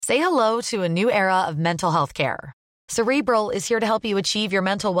Say hello to a new era of mental health care. Cerebral is here to help you achieve your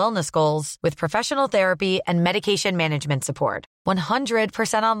mental wellness goals with professional therapy and medication management support.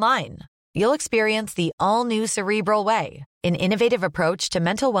 100% online. You'll experience the all-new Cerebral Way, an innovative approach to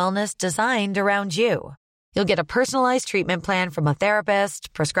mental wellness designed around you. You'll get a personalized treatment plan from a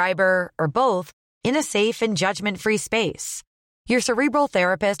therapist, prescriber, or both in a safe and judgment-free space. Your Cerebral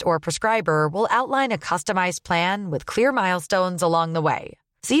therapist or prescriber will outline a customized plan with clear milestones along the way,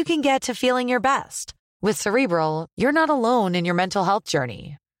 so you can get to feeling your best. With Cerebral, you're not alone in your mental health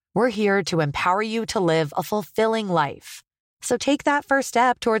journey. We're here to empower you to live a fulfilling life. So take that first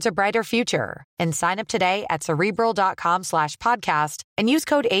step towards a brighter future and sign up today at Cerebral.com/podcast and use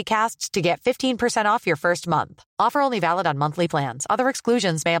code ACAST to get 15% off your first month. Offer only valid on monthly plans. Other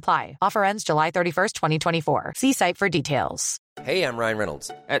exclusions may apply. Offer ends July 31st, 2024. See site for details. Hey, I'm Ryan Reynolds.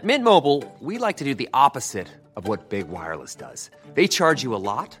 At Mint Mobile, we like to do the opposite of what Big Wireless does. They charge you a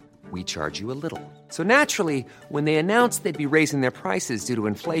lot. We charge you a little. So naturally, when they announced they'd be raising their prices due to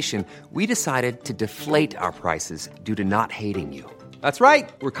inflation, we decided to deflate our prices due to not hating you. That's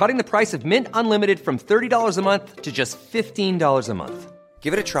right. We're cutting the price of Mint Unlimited from $30 a month to just $15 a month.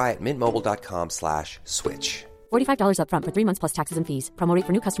 Give it a try at mintmobile.com/switch. $45 up front for 3 months plus taxes and fees. Promo rate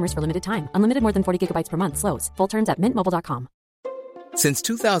for new customers for limited time. Unlimited more than 40 gigabytes per month. Slows full terms at mintmobile.com. Since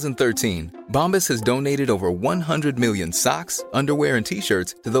 2013, Bombas has donated over 100 million socks, underwear, and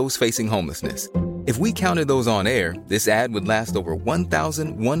T-shirts to those facing homelessness. If we counted those on air, this ad would last over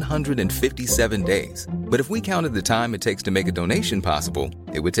 1,157 days. But if we counted the time it takes to make a donation possible,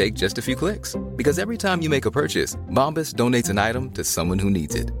 it would take just a few clicks. Because every time you make a purchase, Bombas donates an item to someone who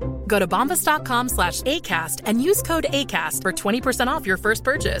needs it. Go to bombas.com/ACAST and use code ACAST for 20% off your first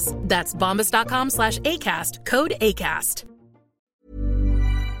purchase. That's bombas.com/ACAST, code ACAST.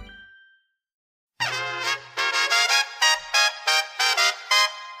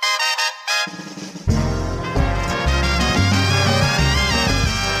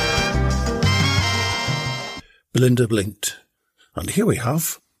 Belinda blinked, and here we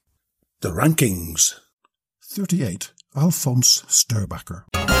have the rankings. 38. Alfonse Stirbacker.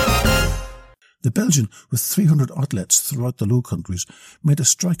 The Belgian, with 300 outlets throughout the Low Countries, made a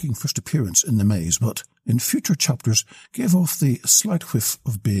striking first appearance in the maze, but in future chapters gave off the slight whiff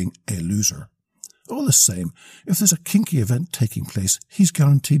of being a loser. All the same, if there's a kinky event taking place, he's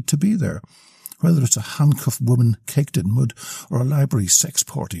guaranteed to be there. Whether it's a handcuffed woman caked in mud or a library sex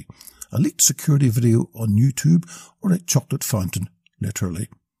party, a leaked security video on YouTube, or a chocolate fountain, literally.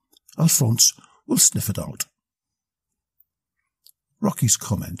 Alfonse will sniff it out. Rocky's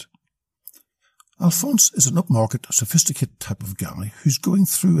comment. Alfonse is an upmarket, sophisticated type of guy who's going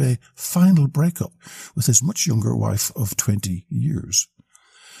through a final breakup with his much younger wife of 20 years.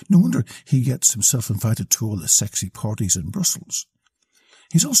 No wonder he gets himself invited to all the sexy parties in Brussels.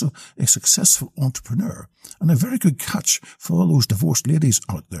 He's also a successful entrepreneur and a very good catch for all those divorced ladies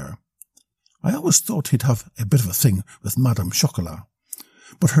out there. I always thought he'd have a bit of a thing with Madame Chocolat,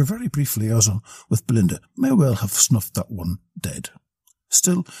 but her very brief liaison with Belinda may well have snuffed that one dead.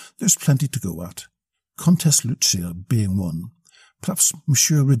 Still, there's plenty to go at. Comtesse Lucia being one. Perhaps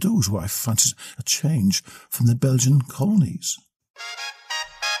Monsieur Rideau's wife fancies a change from the Belgian colonies.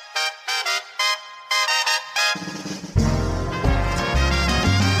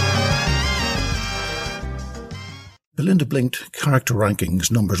 Belinda Blinked Character Rankings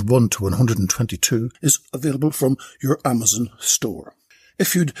numbers 1 to 122 is available from your Amazon store.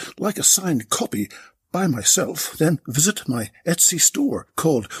 If you'd like a signed copy by myself, then visit my Etsy store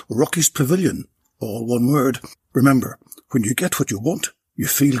called Rocky's Pavilion, all one word. Remember, when you get what you want, you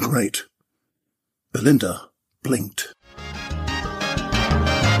feel great. Belinda Blinked.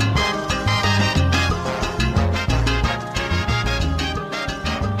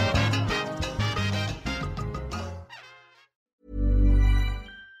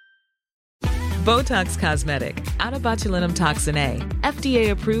 Botox Cosmetic, out of botulinum toxin A,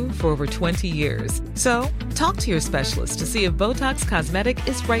 FDA approved for over 20 years. So, talk to your specialist to see if Botox Cosmetic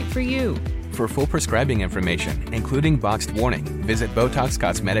is right for you. For full prescribing information, including boxed warning, visit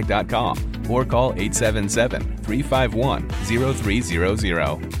BotoxCosmetic.com or call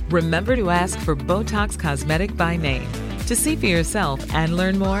 877-351-0300. Remember to ask for Botox Cosmetic by name. To see for yourself and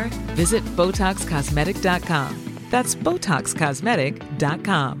learn more, visit BotoxCosmetic.com. That's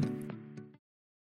BotoxCosmetic.com.